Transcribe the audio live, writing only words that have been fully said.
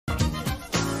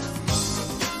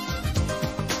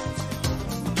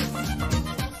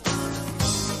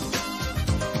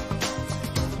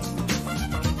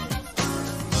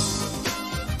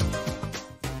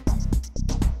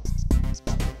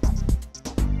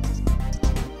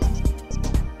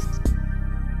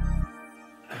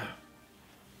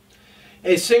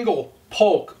A single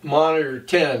Polk Monitor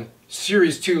 10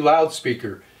 Series 2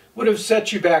 loudspeaker would have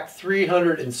set you back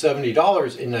 $370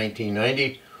 in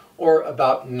 1990, or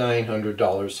about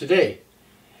 $900 today.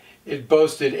 It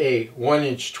boasted a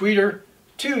 1-inch tweeter,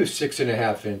 two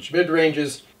 6.5-inch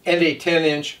mid-ranges, and a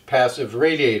 10-inch passive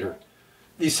radiator.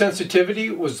 The sensitivity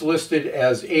was listed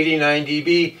as 89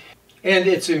 dB, and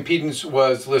its impedance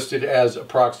was listed as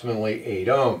approximately 8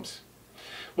 ohms.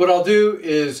 What I'll do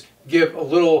is give a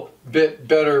little bit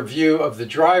better view of the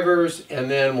drivers,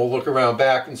 and then we'll look around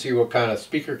back and see what kind of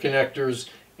speaker connectors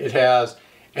it has,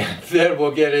 and then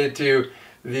we'll get into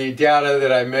the data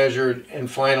that I measured,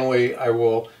 and finally I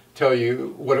will tell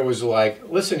you what it was like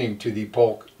listening to the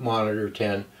Polk Monitor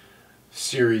 10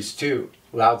 Series 2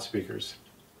 loudspeakers.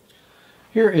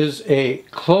 Here is a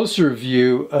closer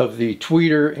view of the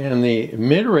tweeter and the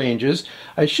mid-ranges.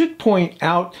 I should point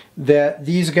out that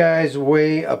these guys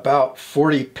weigh about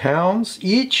 40 pounds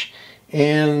each,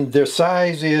 and their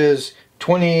size is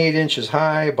 28 inches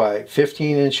high by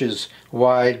 15 inches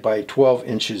wide by 12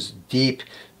 inches deep,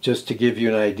 just to give you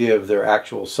an idea of their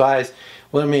actual size.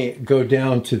 Let me go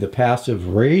down to the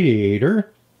passive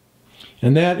radiator,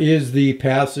 and that is the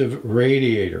passive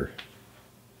radiator.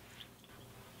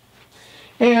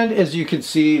 And as you can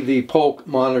see, the Polk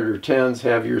Monitor 10s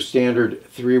have your standard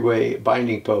 3-way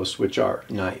binding posts, which are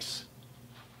nice.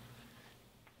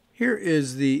 Here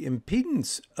is the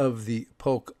impedance of the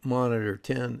Polk Monitor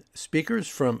 10 speakers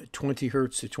from 20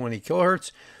 Hz to 20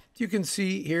 kilohertz. You can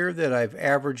see here that I've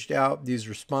averaged out these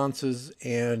responses,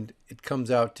 and it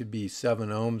comes out to be 7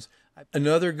 ohms.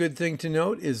 Another good thing to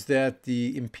note is that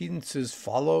the impedances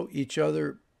follow each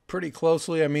other pretty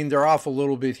closely. I mean, they're off a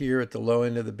little bit here at the low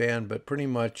end of the band, but pretty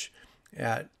much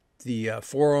at the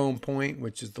 4 ohm point,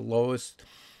 which is the lowest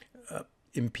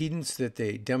impedance that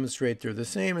they demonstrate, they're the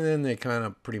same, and then they kind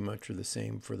of pretty much are the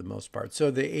same for the most part.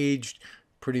 So they aged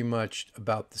pretty much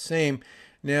about the same.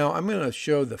 Now I'm going to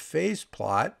show the phase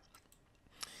plot,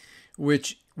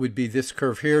 which would be this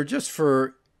curve here, just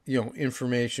for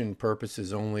information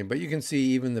purposes only. But you can see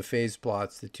even the phase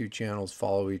plots, the two channels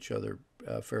follow each other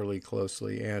fairly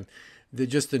closely, and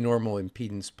just the normal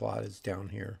impedance plot is down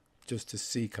here, just to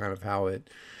see kind of how it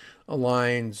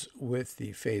aligns with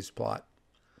the phase plot.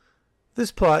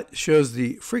 This plot shows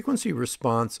the frequency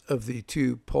response of the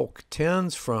two Polk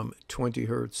 10s from 20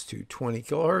 Hz to 20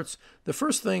 kilohertz. The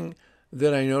first thing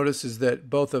that I notice is that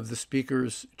both of the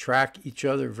speakers track each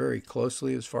other very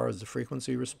closely as far as the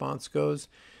frequency response goes.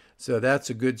 So that's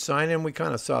a good sign, and we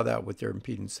kind of saw that with their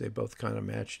impedance. They both kind of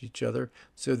matched each other.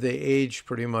 So they aged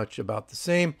pretty much about the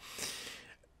same.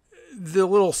 The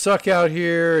little suck out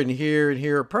here and here and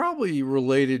here are probably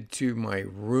related to my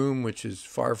room, which is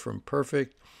far from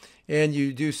perfect. And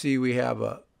you do see we have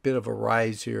a bit of a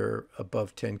rise here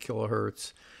above 10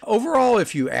 kilohertz. Overall,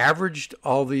 if you averaged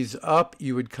all these up,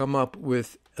 you would come up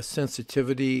with a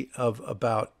sensitivity of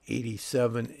about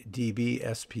 87 dB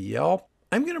SPL.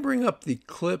 I'm going to bring up the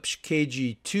Klipsch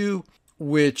KG2,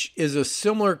 which is a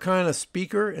similar kind of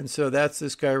speaker, and so that's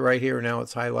this guy right here. Now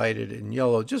it's highlighted in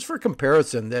yellow, just for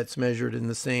comparison. That's measured in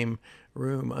the same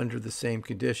room under the same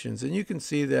conditions, and you can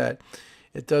see that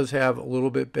it does have a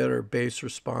little bit better bass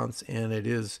response, and it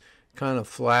is kind of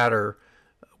flatter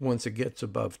once it gets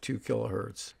above 2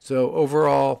 kilohertz. So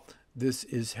overall, this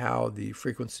is how the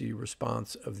frequency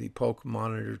response of the Polk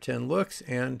Monitor 10 looks,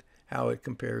 and how it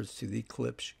compares to the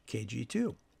Klipsch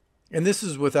KG2. And this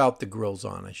is without the grills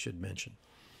on, I should mention.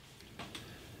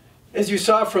 As you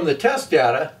saw from the test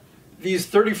data, these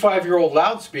 35-year-old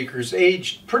loudspeakers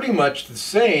aged pretty much the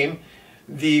same.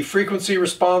 The frequency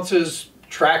responses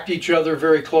tracked each other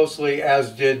very closely,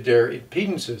 as did their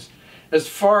impedances. As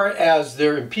far as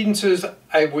their impedances,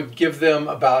 I would give them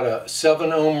about a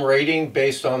 7 ohm rating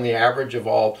based on the average of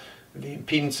all the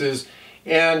impedances.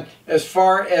 And as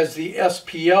far as the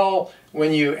SPL,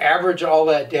 when you average all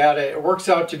that data, it works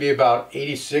out to be about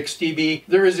 86 dB.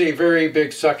 There is a very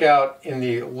big suck out in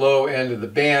the low end of the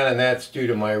band, and that's due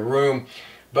to my room.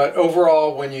 But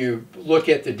overall, when you look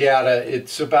at the data,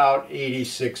 it's about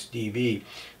 86 dB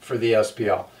for the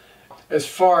SPL. As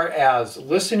far as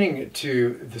listening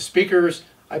to the speakers,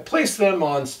 I place them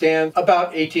on stands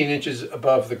about 18 inches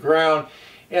above the ground,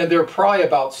 and they're probably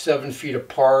about 7 feet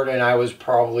apart, and I was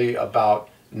probably about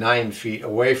 9 feet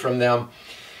away from them.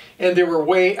 And they were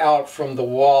way out from the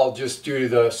wall just due to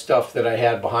the stuff that I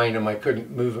had behind them. I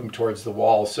couldn't move them towards the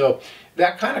wall. So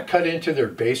that kind of cut into their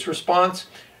bass response.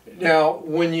 Now,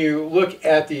 when you look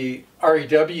at the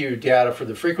REW data for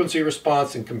the frequency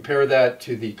response and compare that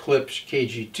to the Klipsch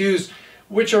KG2s,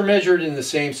 which are measured in the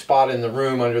same spot in the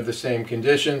room under the same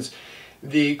conditions,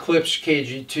 the Klipsch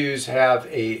KG2s have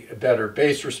a better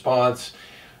bass response,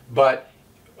 but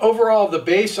overall, the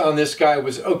bass on this guy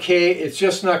was okay. It's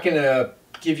just not going to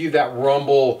give you that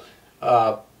rumble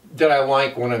that I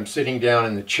like when I'm sitting down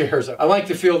in the chairs. I like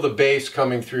to feel the bass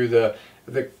coming through the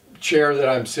chair that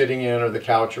I'm sitting in, or the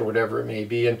couch, or whatever it may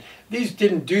be. And these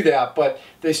didn't do that, but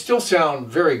they still sound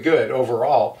very good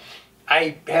overall.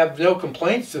 I have no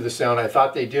complaints to the sound. I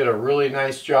thought they did a really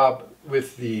nice job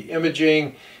with the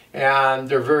imaging, and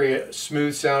they're very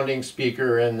smooth sounding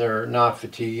speaker, and they're not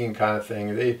fatiguing kind of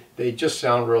thing. They just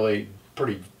sound really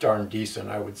pretty darn decent,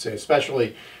 I would say,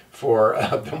 especially for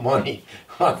the money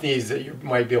on these that you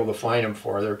might be able to find them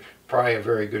for. They're probably a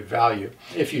very good value.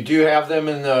 If you do have them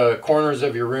in the corners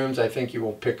of your rooms, I think you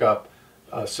will pick up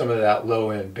some of that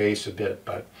low-end bass a bit,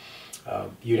 but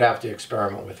you'd have to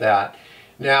experiment with that.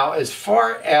 Now, as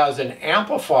far as an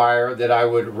amplifier that I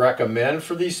would recommend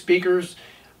for these speakers,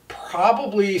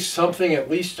 probably something at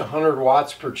least 100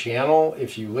 watts per channel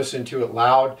if you listen to it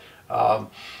loud.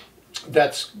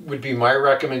 That would be my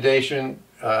recommendation.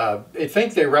 I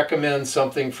think they recommend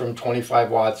something from 25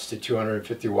 watts to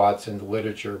 250 watts in the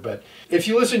literature, but if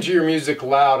you listen to your music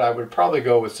loud, I would probably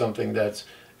go with something that's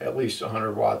at least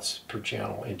 100 watts per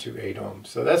channel into 8 ohms.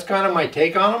 So that's kind of my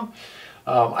take on them.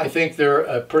 I think they're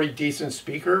a pretty decent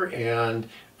speaker, and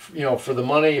you know, for the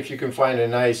money, if you can find a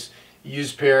nice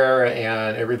used pair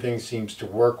and everything seems to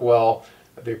work well,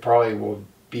 they probably will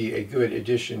be a good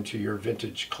addition to your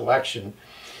vintage collection.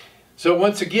 So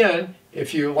once again,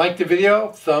 if you liked the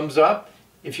video, thumbs up.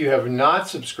 If you have not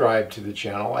subscribed to the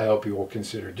channel, I hope you will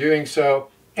consider doing so.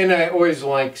 And I always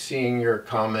like seeing your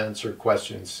comments or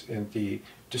questions in the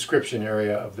description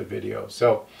area of the video.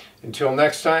 So until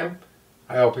next time,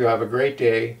 I hope you have a great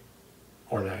day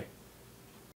or night.